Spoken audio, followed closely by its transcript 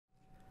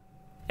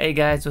Hey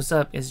guys, what's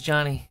up? It's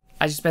Johnny.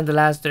 I just spent the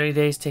last 30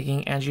 days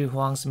taking Andrew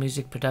Huang's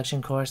music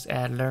production course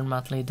at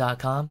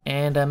learnmonthly.com,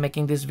 and I'm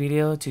making this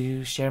video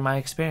to share my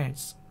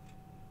experience.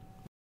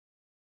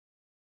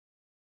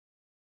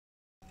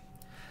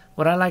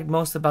 What I liked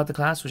most about the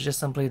class was just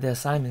simply the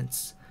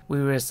assignments.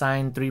 We were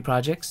assigned 3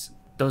 projects.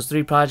 Those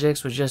 3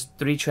 projects were just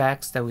 3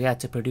 tracks that we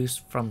had to produce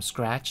from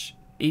scratch.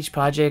 Each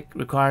project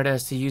required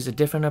us to use a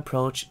different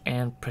approach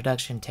and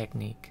production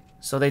technique.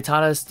 So they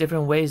taught us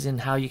different ways in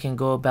how you can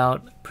go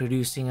about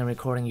producing and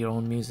recording your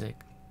own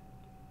music.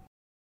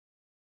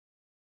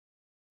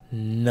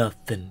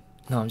 Nothing.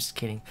 No, I'm just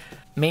kidding.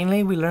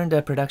 Mainly, we learned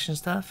the production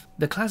stuff.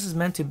 The class is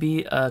meant to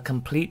be a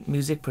complete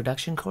music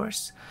production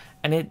course,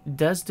 and it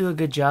does do a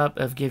good job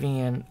of giving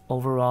an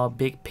overall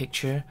big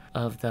picture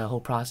of the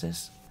whole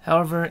process.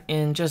 However,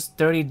 in just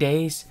 30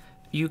 days,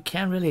 you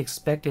can't really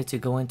expect it to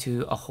go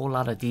into a whole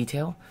lot of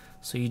detail,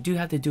 so you do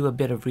have to do a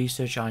bit of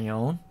research on your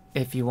own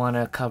if you want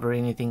to cover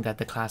anything that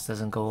the class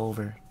doesn't go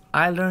over.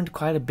 I learned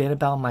quite a bit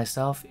about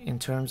myself in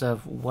terms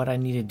of what I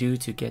need to do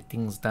to get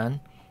things done.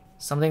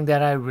 Something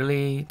that I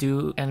really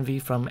do envy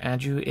from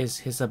Andrew is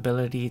his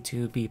ability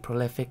to be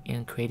prolific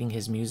in creating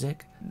his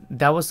music.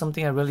 That was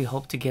something I really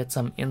hoped to get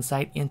some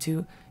insight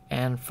into,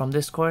 and from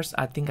this course,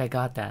 I think I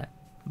got that.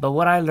 But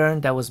what I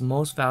learned that was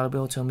most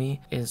valuable to me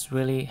is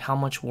really how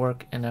much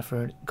work and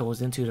effort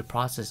goes into the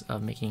process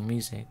of making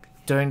music.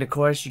 During the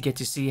course, you get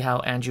to see how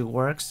Andrew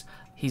works.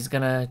 He's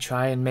gonna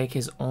try and make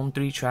his own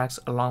 3 tracks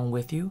along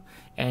with you,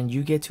 and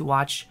you get to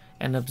watch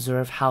and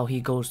observe how he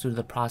goes through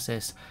the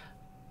process.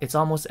 It's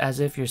almost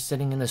as if you're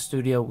sitting in the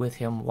studio with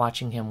him,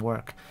 watching him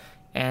work.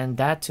 And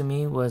that to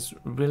me was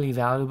really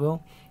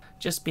valuable.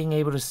 Just being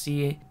able to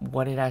see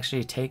what it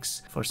actually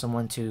takes for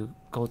someone to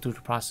go through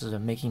the process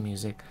of making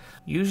music.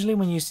 Usually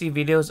when you see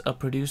videos of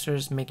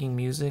producers making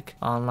music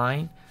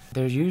online,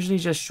 they're usually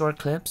just short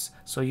clips,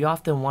 so you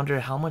often wonder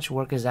how much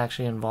work is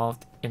actually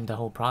involved in the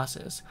whole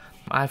process.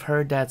 I've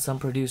heard that some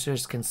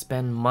producers can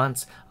spend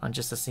months on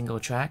just a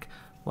single track,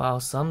 while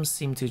some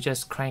seem to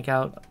just crank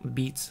out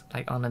beats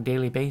like on a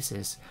daily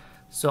basis.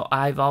 So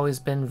I've always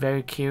been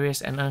very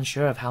curious and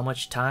unsure of how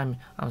much time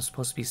I'm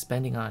supposed to be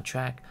spending on a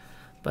track.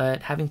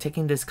 But having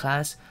taken this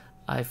class,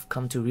 I've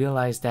come to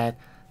realize that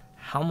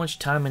how much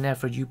time and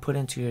effort you put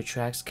into your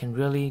tracks can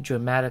really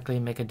dramatically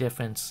make a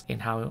difference in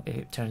how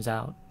it turns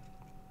out.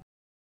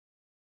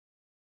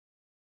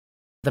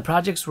 The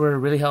projects were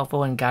really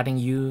helpful in guiding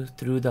you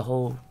through the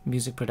whole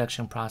music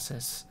production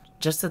process.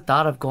 Just the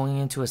thought of going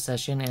into a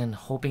session and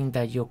hoping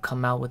that you'll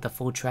come out with a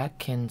full track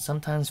can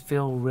sometimes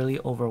feel really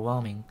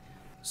overwhelming.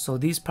 So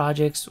these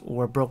projects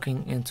were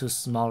broken into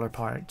smaller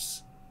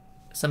parts.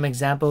 Some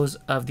examples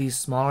of these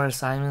smaller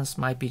assignments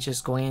might be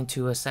just going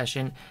into a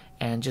session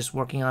and just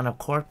working on a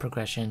chord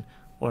progression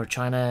or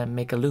trying to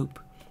make a loop.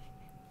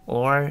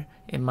 Or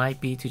it might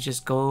be to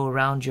just go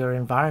around your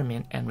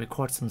environment and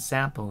record some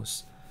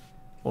samples.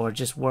 Or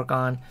just work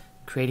on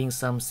creating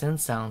some synth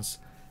sounds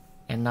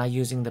and not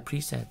using the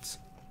presets.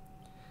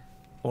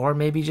 Or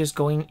maybe just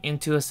going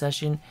into a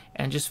session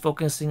and just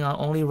focusing on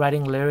only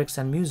writing lyrics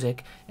and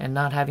music and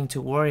not having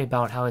to worry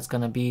about how it's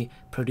going to be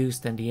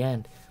produced in the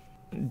end.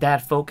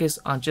 That focus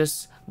on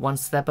just one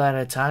step at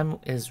a time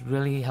is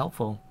really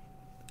helpful.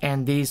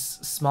 And these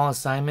small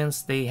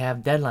assignments, they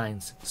have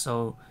deadlines,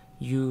 so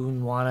you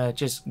want to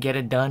just get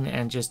it done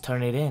and just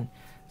turn it in,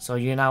 so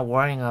you're not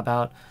worrying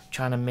about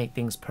trying to make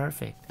things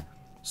perfect.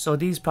 So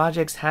these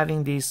projects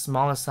having these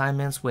small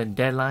assignments with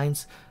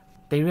deadlines,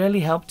 they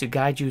really help to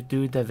guide you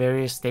through the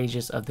various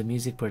stages of the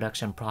music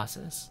production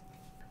process.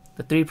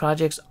 The 3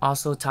 projects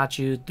also taught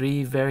you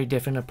 3 very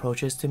different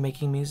approaches to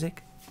making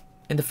music.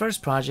 In the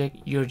first project,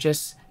 you're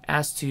just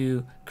asked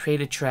to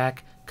create a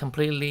track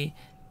completely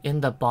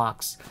in the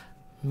box,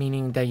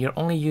 meaning that you're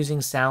only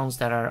using sounds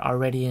that are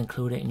already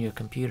included in your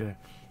computer.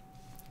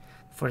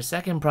 For the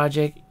second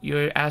project,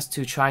 you're asked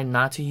to try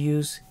not to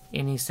use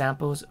any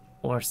samples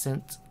or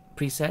synth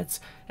presets,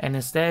 and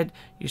instead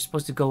you're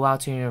supposed to go out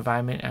to your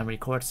environment and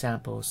record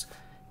samples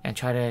and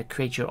try to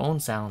create your own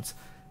sounds.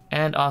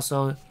 And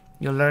also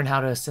you'll learn how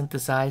to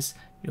synthesize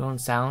your own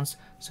sounds,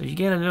 so you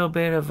get a little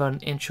bit of an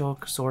intro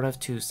sort of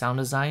to sound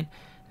design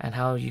and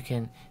how you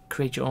can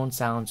create your own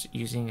sounds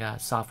using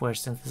software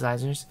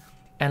synthesizers.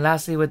 And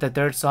lastly, with the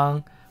third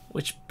song,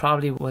 which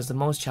probably was the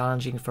most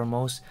challenging for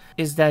most,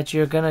 is that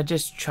you're gonna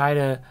just try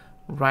to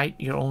write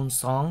your own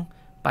song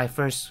by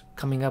first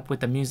coming up with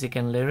the music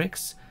and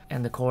lyrics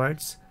and the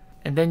chords,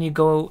 and then you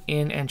go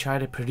in and try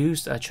to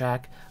produce a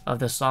track of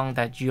the song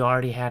that you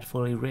already had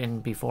fully written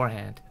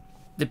beforehand.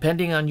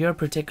 Depending on your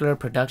particular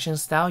production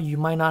style, you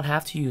might not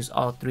have to use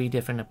all 3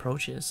 different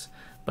approaches,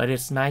 but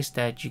it's nice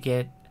that you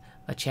get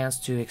a chance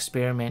to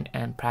experiment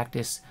and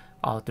practice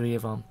all 3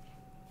 of them.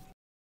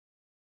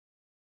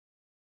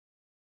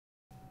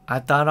 I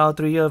thought all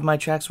 3 of my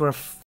tracks were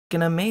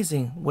fucking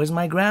amazing. Where's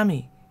my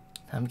Grammy?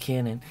 I'm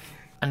kidding.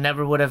 I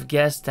never would have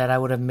guessed that I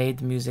would have made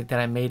the music that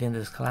I made in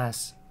this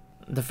class.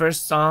 The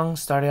first song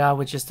started out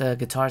with just a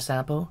guitar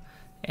sample,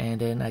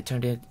 and then I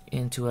turned it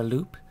into a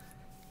loop,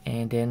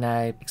 and then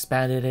I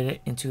expanded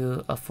it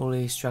into a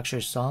fully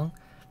structured song,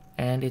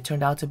 and it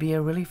turned out to be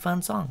a really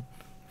fun song.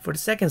 For the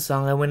second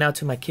song, I went out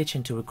to my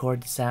kitchen to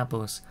record the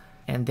samples,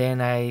 and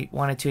then I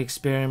wanted to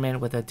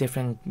experiment with a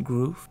different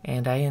groove,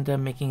 and I ended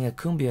up making a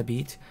cumbia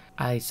beat.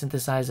 I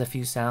synthesized a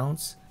few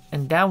sounds,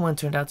 and that one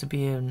turned out to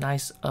be a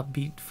nice,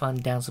 upbeat, fun,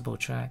 danceable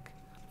track.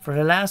 For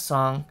the last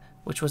song,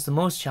 which was the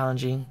most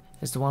challenging,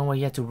 is the one where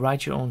you have to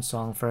write your own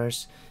song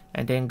first,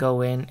 and then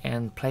go in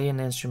and play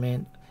an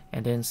instrument,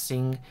 and then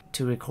sing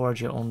to record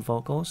your own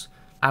vocals.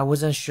 I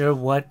wasn't sure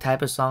what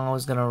type of song I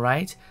was gonna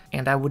write,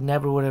 and I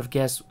never would have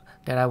guessed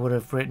that I would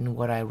have written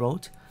what I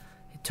wrote.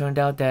 It turned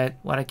out that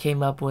what I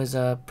came up was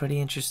a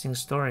pretty interesting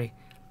story.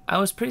 I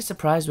was pretty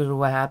surprised with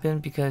what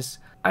happened because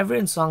I've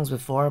written songs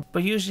before,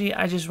 but usually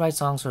I just write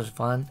songs for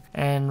fun,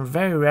 and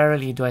very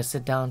rarely do I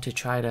sit down to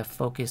try to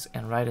focus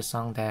and write a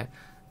song that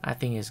I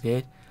think is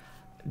good.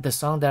 The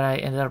song that I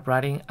ended up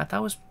writing, I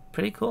thought was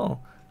pretty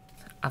cool.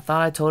 I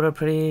thought I told a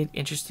pretty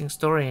interesting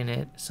story in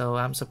it, so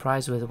I'm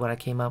surprised with what I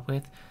came up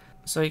with.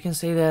 So you can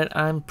say that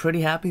I'm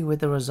pretty happy with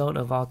the result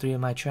of all 3 of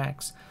my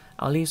tracks.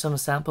 I'll leave some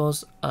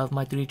samples of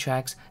my 3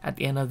 tracks at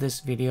the end of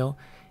this video,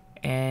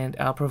 and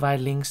I'll provide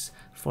links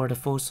for the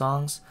full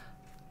songs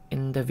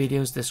in the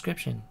video's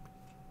description,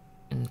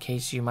 in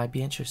case you might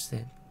be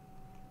interested.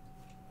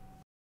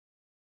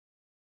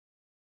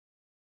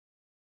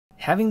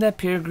 Having that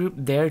peer group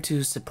there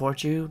to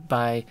support you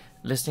by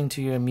listening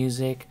to your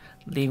music,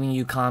 leaving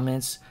you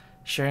comments,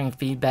 sharing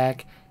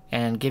feedback,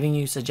 and giving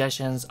you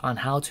suggestions on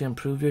how to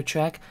improve your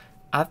track,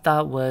 I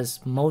thought was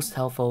most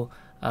helpful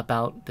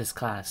about this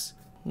class.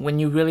 When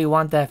you really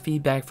want that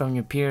feedback from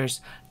your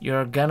peers,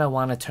 you're gonna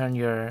want to turn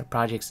your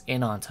projects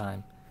in on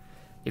time.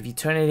 If you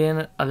turn it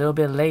in a little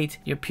bit late,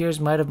 your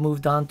peers might have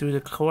moved on through the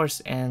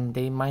course and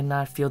they might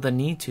not feel the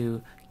need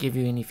to give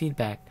you any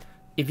feedback.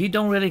 If you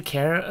don't really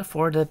care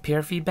for the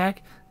peer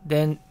feedback,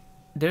 then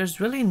there's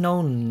really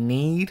no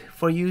need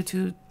for you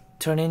to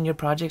turn in your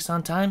projects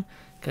on time,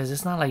 because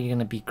it's not like you're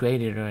gonna be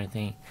graded or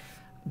anything.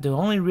 The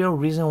only real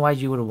reason why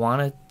you would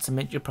want to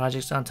submit your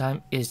projects on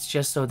time is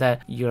just so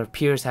that your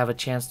peers have a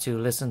chance to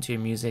listen to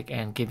your music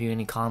and give you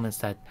any comments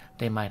that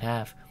they might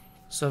have.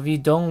 So if you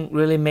don't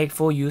really make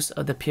full use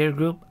of the peer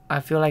group,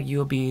 I feel like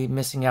you'll be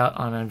missing out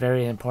on a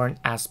very important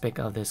aspect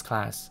of this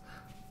class.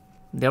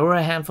 There were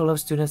a handful of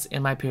students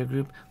in my peer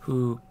group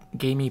who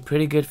gave me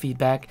pretty good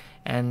feedback,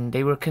 and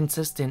they were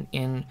consistent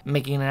in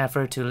making an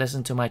effort to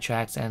listen to my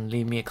tracks and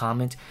leave me a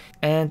comment,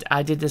 and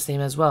I did the same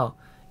as well.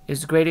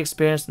 It's a great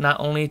experience not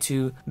only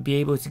to be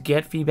able to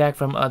get feedback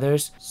from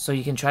others so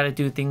you can try to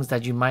do things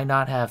that you might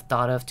not have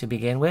thought of to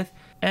begin with,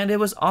 and it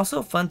was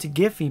also fun to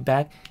give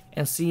feedback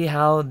and see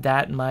how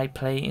that might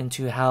play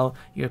into how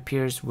your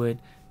peers would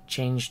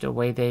change the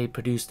way they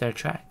produce their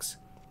tracks.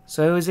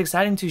 So it was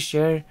exciting to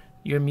share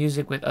your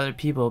music with other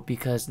people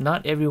because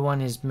not everyone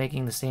is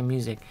making the same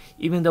music.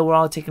 Even though we're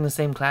all taking the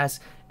same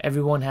class,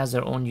 everyone has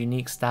their own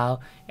unique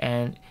style,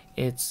 and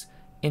it's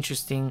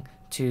interesting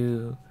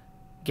to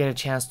get a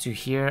chance to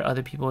hear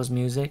other people's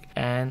music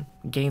and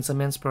gain some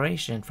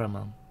inspiration from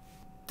them.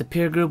 The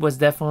peer group was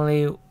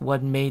definitely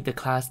what made the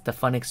class the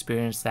fun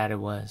experience that it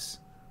was.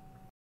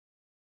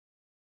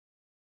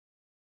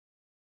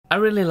 I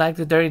really liked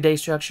the 30-day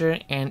structure,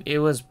 and it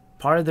was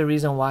part of the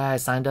reason why I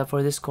signed up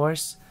for this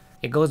course.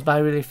 It goes by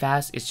really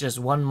fast. It's just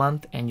 1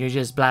 month and you're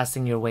just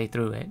blasting your way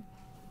through it.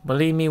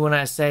 Believe me when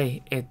I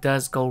say it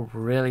does go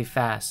really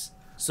fast.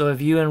 So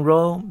if you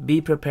enroll, be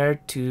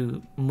prepared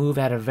to move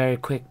at a very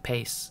quick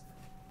pace.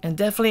 And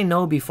definitely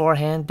know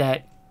beforehand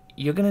that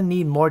you're gonna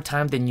need more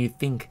time than you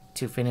think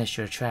to finish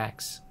your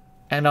tracks.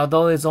 And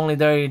although it's only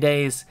 30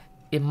 days,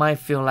 it might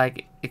feel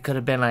like it could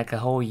have been like a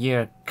whole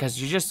year because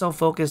you're just so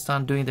focused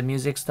on doing the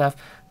music stuff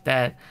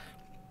that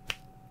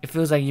it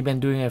feels like you've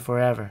been doing it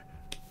forever.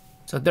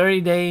 So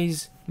 30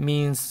 days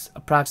means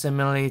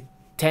approximately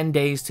 10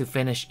 days to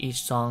finish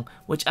each song,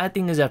 which I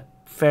think is a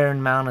fair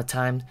amount of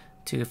time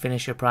to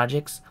finish your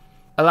projects.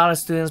 A lot of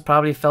students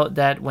probably felt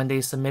that when they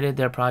submitted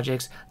their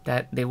projects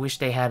that they wish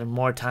they had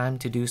more time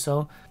to do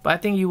so, but I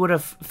think you would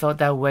have felt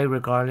that way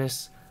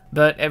regardless.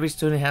 But every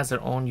student has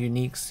their own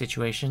unique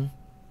situation.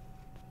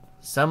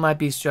 Some might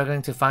be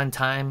struggling to find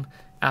time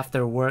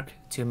after work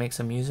to make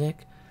some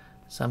music.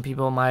 Some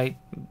people might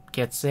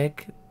get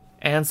sick,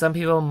 and some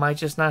people might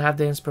just not have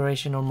the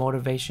inspiration or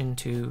motivation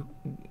to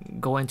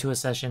go into a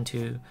session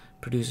to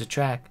produce a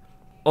track.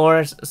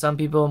 Or some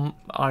people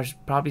are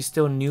probably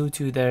still new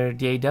to their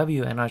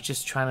DAW and are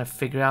just trying to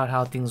figure out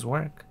how things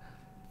work.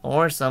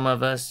 Or some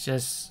of us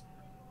just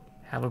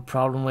have a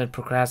problem with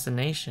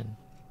procrastination.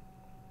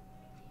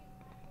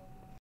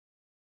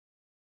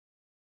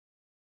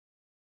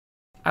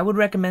 I would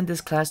recommend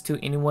this class to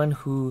anyone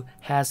who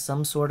has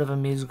some sort of a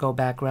musical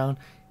background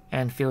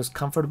and feels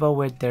comfortable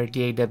with their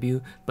DAW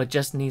but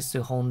just needs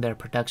to hone their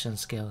production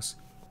skills.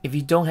 If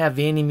you don't have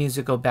any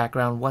musical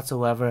background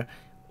whatsoever,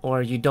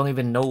 or you don't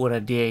even know what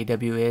a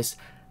DAW is,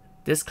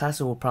 this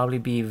class will probably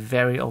be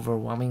very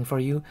overwhelming for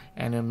you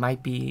and it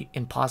might be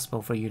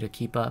impossible for you to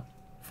keep up.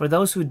 For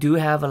those who do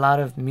have a lot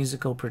of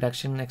musical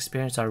production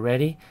experience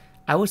already,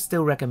 I would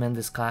still recommend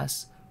this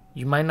class.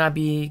 You might not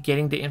be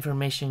getting the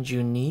information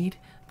you need,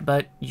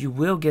 but you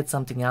will get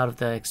something out of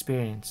the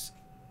experience.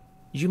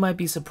 You might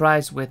be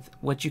surprised with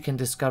what you can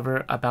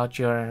discover about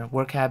your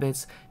work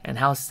habits and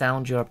how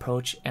sound your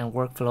approach and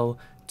workflow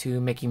to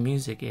making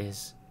music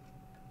is.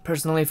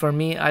 Personally, for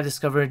me, I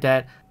discovered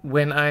that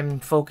when I'm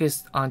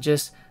focused on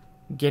just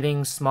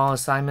getting small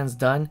assignments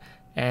done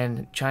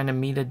and trying to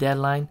meet a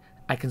deadline,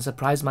 I can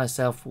surprise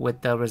myself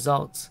with the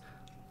results.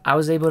 I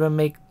was able to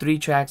make 3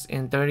 tracks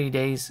in 30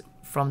 days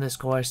from this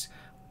course,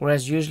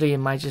 whereas usually it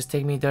might just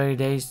take me 30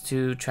 days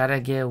to try to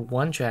get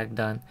 1 track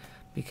done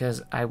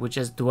because I would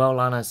just dwell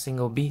on a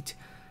single beat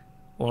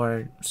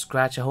or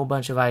scratch a whole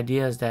bunch of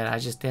ideas that I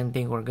just didn't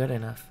think were good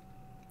enough.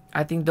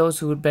 I think those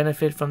who would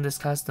benefit from this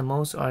class the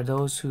most are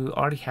those who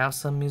already have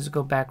some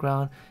musical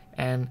background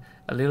and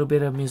a little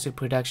bit of music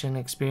production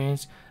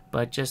experience,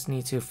 but just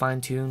need to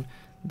fine-tune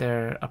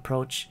their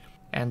approach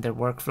and their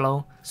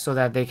workflow so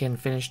that they can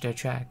finish their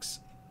tracks.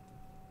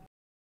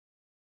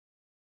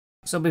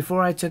 So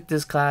before I took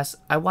this class,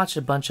 I watched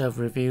a bunch of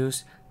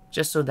reviews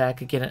just so that I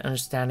could get an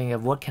understanding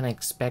of what can I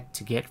expect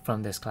to get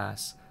from this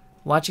class.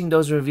 Watching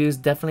those reviews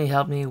definitely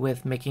helped me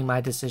with making my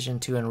decision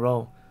to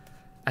enroll.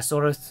 I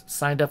sort of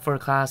signed up for a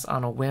class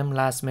on a whim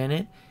last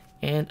minute,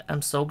 and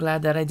I'm so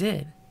glad that I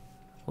did.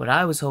 What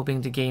I was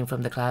hoping to gain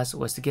from the class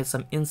was to get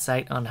some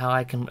insight on how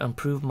I can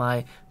improve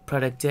my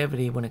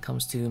productivity when it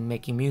comes to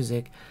making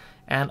music,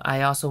 and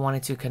I also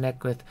wanted to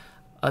connect with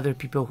other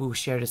people who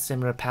shared a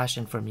similar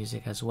passion for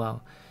music as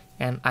well,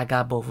 and I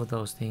got both of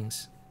those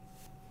things.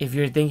 If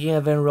you're thinking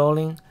of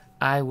enrolling,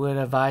 I would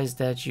advise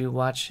that you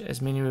watch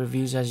as many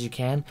reviews as you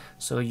can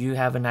so you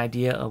have an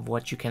idea of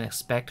what you can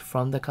expect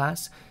from the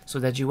class so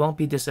that you won't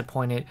be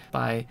disappointed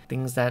by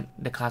things that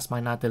the class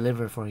might not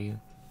deliver for you.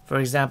 For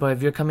example,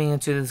 if you're coming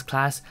into this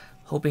class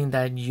hoping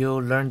that you'll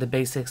learn the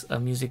basics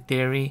of music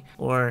theory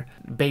or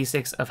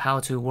basics of how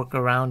to work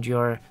around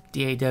your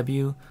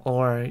DAW,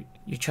 or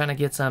you're trying to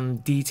get some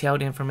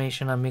detailed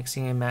information on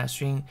mixing and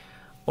mastering,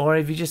 or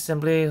if you're just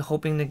simply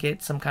hoping to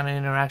get some kind of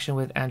interaction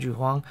with Andrew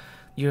Huang,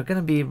 you're going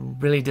to be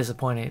really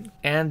disappointed.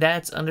 And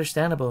that's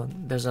understandable.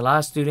 There's a lot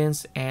of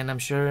students, and I'm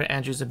sure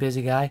Andrew's a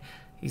busy guy.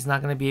 He's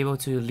not going to be able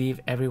to leave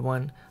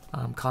everyone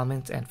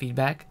comments and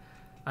feedback.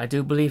 I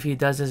do believe he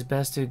does his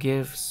best to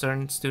give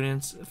certain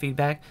students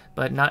feedback,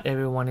 but not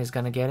everyone is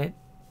going to get it.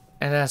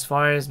 And as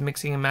far as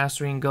mixing and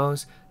mastering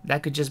goes,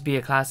 that could just be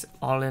a class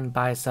all in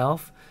by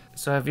itself.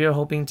 So if you're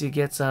hoping to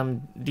get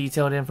some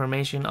detailed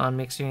information on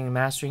mixing and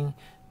mastering,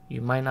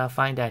 you might not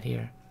find that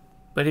here.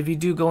 But if you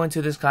do go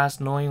into this class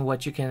knowing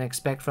what you can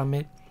expect from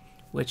it,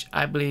 which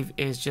I believe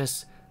is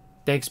just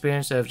the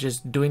experience of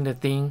just doing the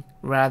thing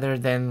rather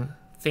than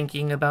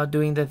thinking about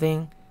doing the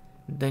thing,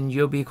 then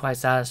you'll be quite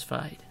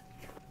satisfied.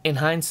 In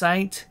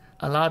hindsight,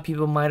 a lot of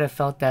people might have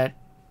felt that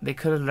they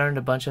could have learned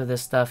a bunch of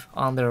this stuff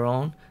on their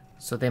own,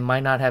 so they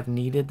might not have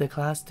needed the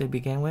class to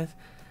begin with.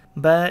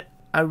 But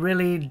I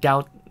really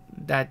doubt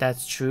that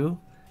that's true,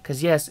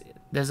 because yes,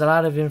 there's a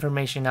lot of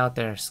information out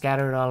there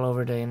scattered all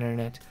over the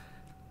internet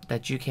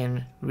that you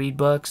can read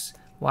books,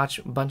 watch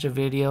a bunch of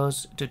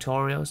videos,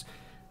 tutorials,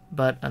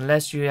 but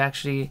unless you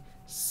actually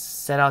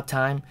set out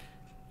time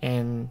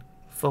and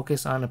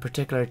focus on a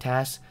particular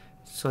task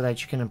so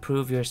that you can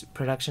improve your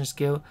production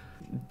skill,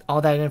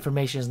 all that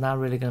information is not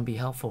really going to be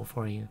helpful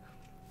for you.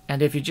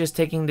 And if you're just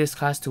taking this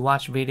class to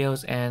watch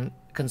videos and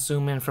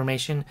consume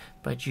information,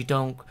 but you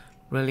don't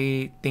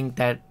really think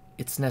that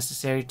it's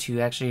necessary to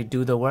actually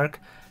do the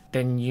work,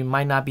 then you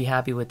might not be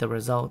happy with the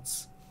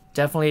results.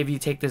 Definitely, if you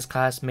take this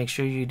class, make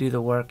sure you do the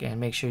work and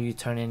make sure you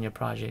turn in your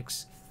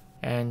projects.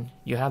 And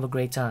you have a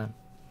great time.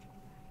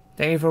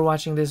 Thank you for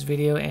watching this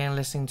video and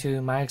listening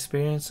to my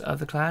experience of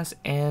the class.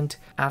 And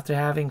after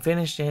having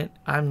finished it,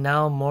 I'm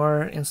now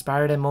more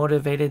inspired and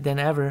motivated than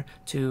ever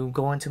to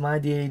go into my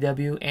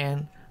DAW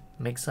and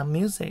make some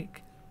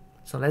music.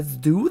 So let's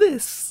do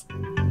this!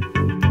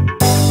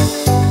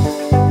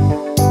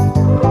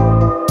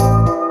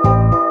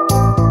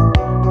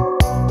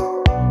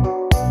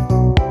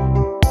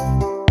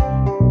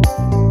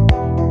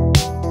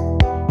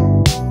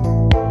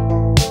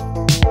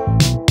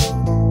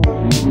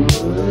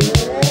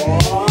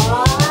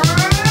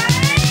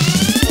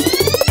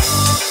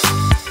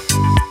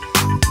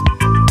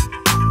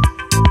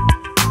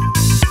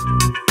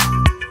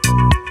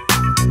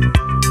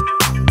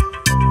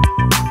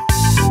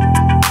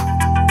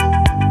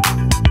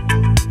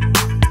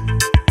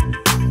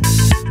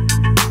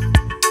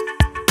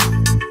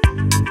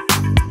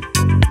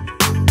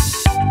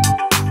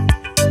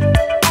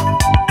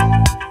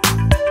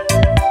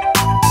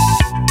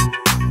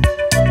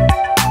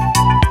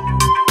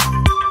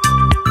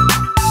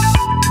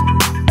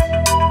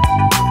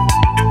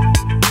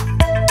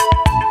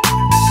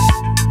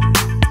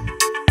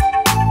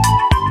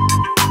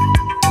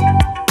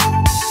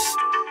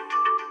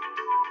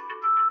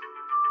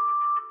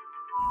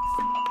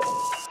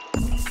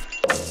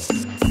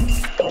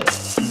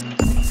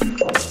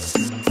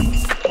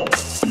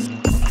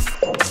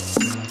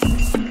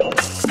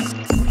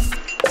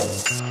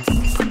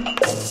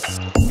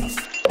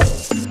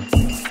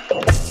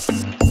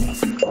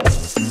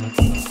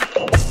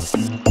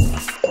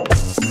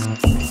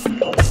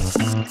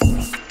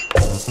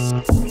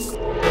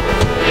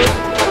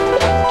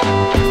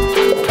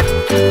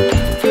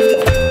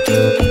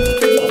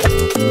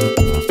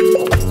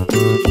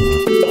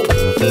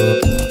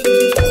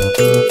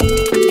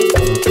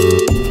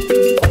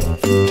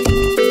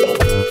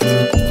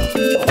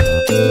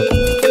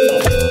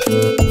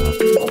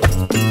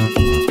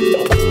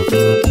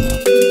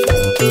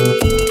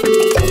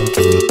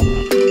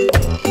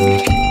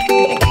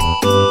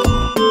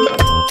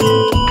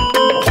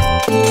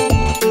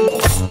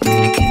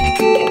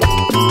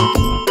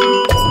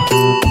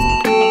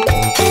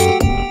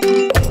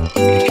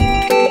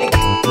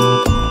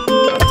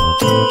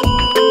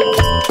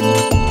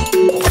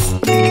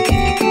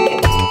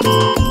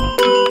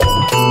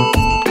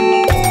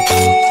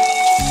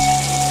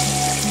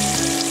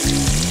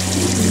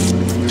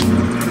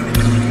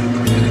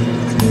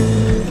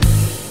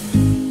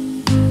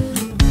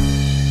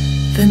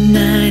 The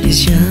night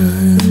is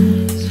young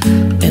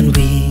and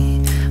we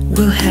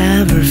will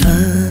have our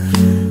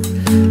fun,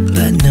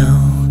 but no,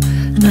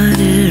 not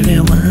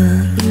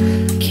everyone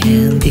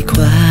can be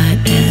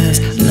quite as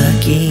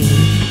lucky.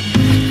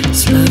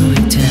 Slow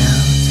it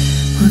down,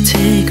 we'll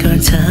take our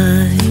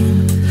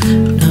time,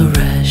 no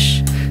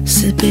rush,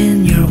 sip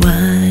in your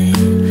wine.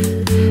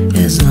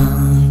 As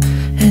long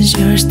as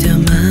you're still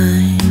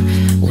mine,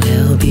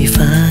 we'll be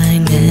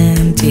fine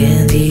and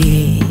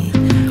dandy.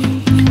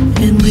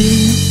 And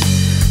with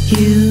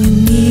you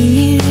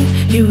near,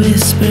 you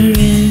whisper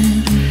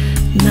in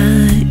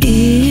my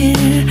ear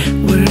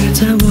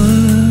words I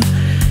want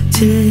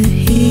to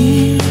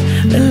hear.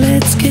 But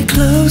let's get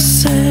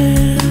closer.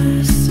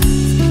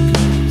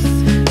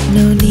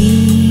 No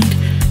need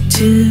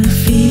to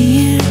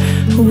fear.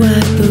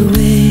 Wipe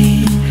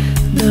away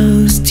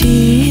those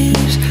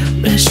tears.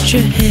 Rest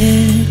your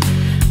head,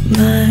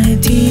 my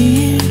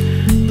dear,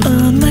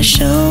 on my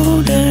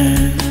shoulder.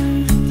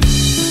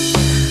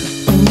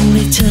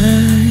 Only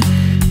time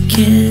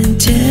can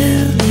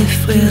tell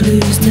if we'll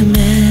lose the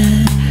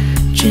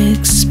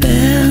magic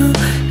spell.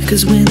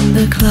 'Cause when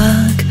the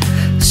clock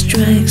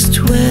strikes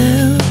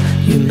 12,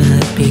 you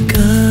might be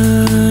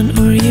gone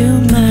or you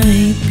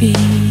might be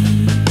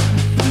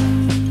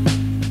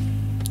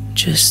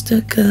just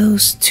a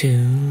ghost to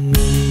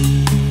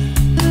me.